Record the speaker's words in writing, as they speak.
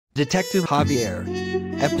Detective Javier.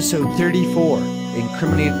 Episode 34.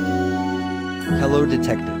 Incriminated. Hello,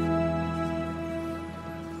 Detective.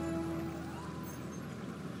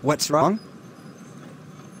 What's wrong?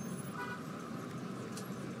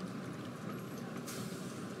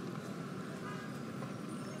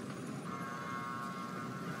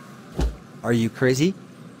 Are you crazy?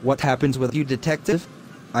 What happens with you, Detective?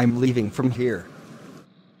 I'm leaving from here.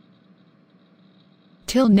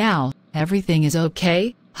 Till now, everything is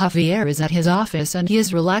okay. Javier is at his office and he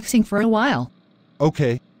is relaxing for a while.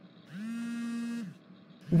 Okay.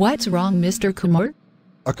 What's wrong, Mr. Kumar?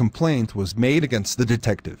 A complaint was made against the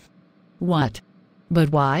detective. What?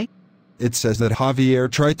 But why? It says that Javier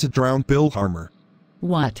tried to drown Bill Harmer.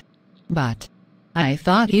 What? But I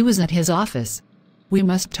thought he was at his office. We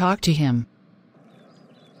must talk to him.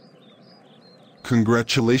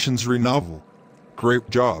 Congratulations, Renovel. Great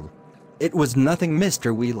job. It was nothing,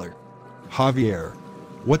 Mr. Wheeler. Javier,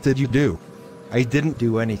 what did you do? I didn't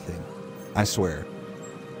do anything. I swear.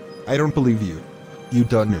 I don't believe you. You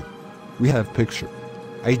done it. We have picture.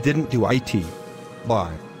 I didn't do it.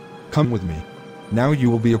 Lie. Come with me. Now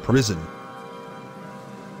you will be a prison.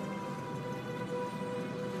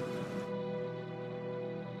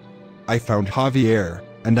 I found Javier,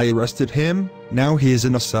 and I arrested him. Now he is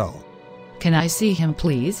in a cell. Can I see him,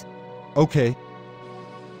 please? Okay.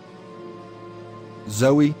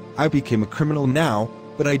 Zoe, I became a criminal now,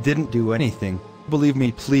 but I didn't do anything. Believe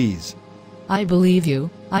me, please. I believe you.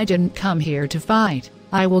 I didn't come here to fight.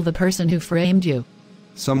 I will the person who framed you.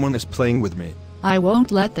 Someone is playing with me. I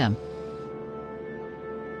won't let them.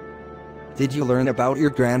 Did you learn about your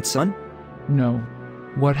grandson? No.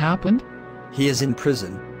 What happened? He is in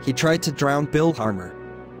prison. He tried to drown Bill Harmer.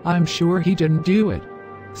 I'm sure he didn't do it.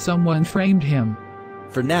 Someone framed him.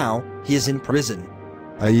 For now, he is in prison.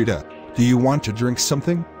 Aida, do you want to drink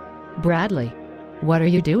something? Bradley, what are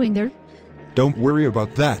you doing there? Don't worry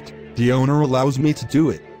about that. The owner allows me to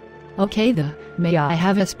do it. Okay, may I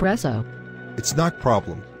have espresso? It's not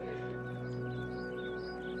problem.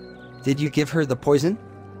 Did you give her the poison?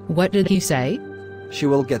 What did he say? She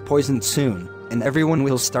will get poisoned soon, and everyone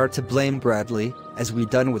will start to blame Bradley, as we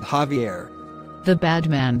done with Javier. The bad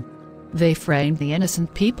man. They framed the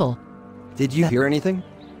innocent people. Did you hear anything?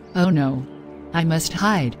 Oh no. I must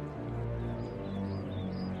hide.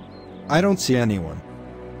 I don't see anyone.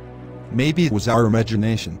 Maybe it was our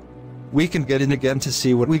imagination. We can get in again to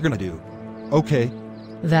see what we're gonna do. Okay.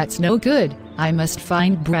 That's no good. I must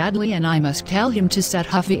find Bradley and I must tell him to set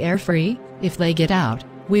Javier free. If they get out,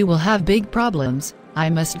 we will have big problems. I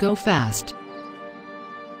must go fast.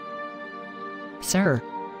 Sir,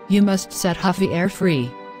 you must set Javier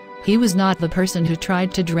free. He was not the person who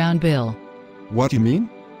tried to drown Bill. What do you mean?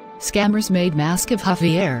 Scammers made mask of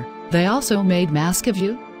Javier. They also made mask of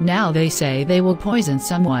you. Now they say they will poison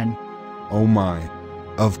someone. Oh my.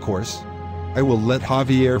 Of course. I will let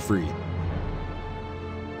Javier free.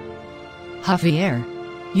 Javier,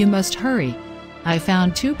 you must hurry. I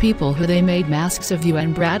found 2 people who they made masks of you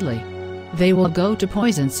and Bradley. They will go to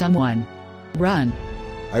poison someone. Run.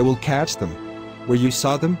 I will catch them. Where you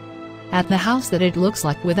saw them? At the house that it looks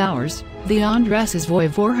like with ours. The address is Voy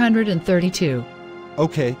 432.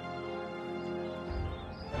 Okay.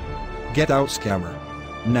 Get out, scammer.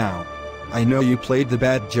 Now. I know you played the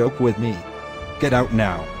bad joke with me. Get out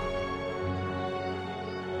now.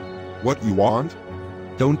 What you want?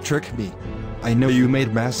 Don't trick me. I know you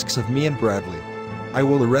made masks of me and Bradley. I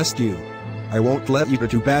will arrest you. I won't let you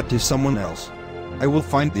do bad to someone else. I will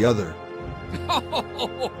find the other.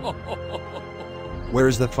 Where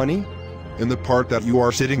is the funny? In the part that you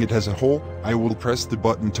are sitting it has a hole. I will press the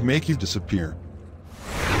button to make you disappear.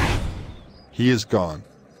 He is gone.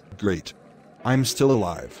 Great. I'm still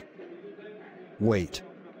alive. Wait.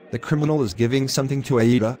 The criminal is giving something to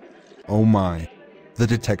Aida? Oh my. The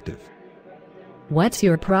detective. What's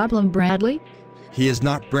your problem, Bradley? He is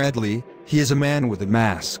not Bradley. He is a man with a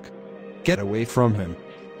mask. Get away from him.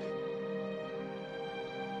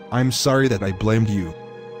 I'm sorry that I blamed you.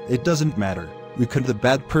 It doesn't matter. We could the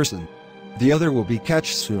bad person. The other will be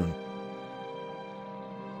catched soon.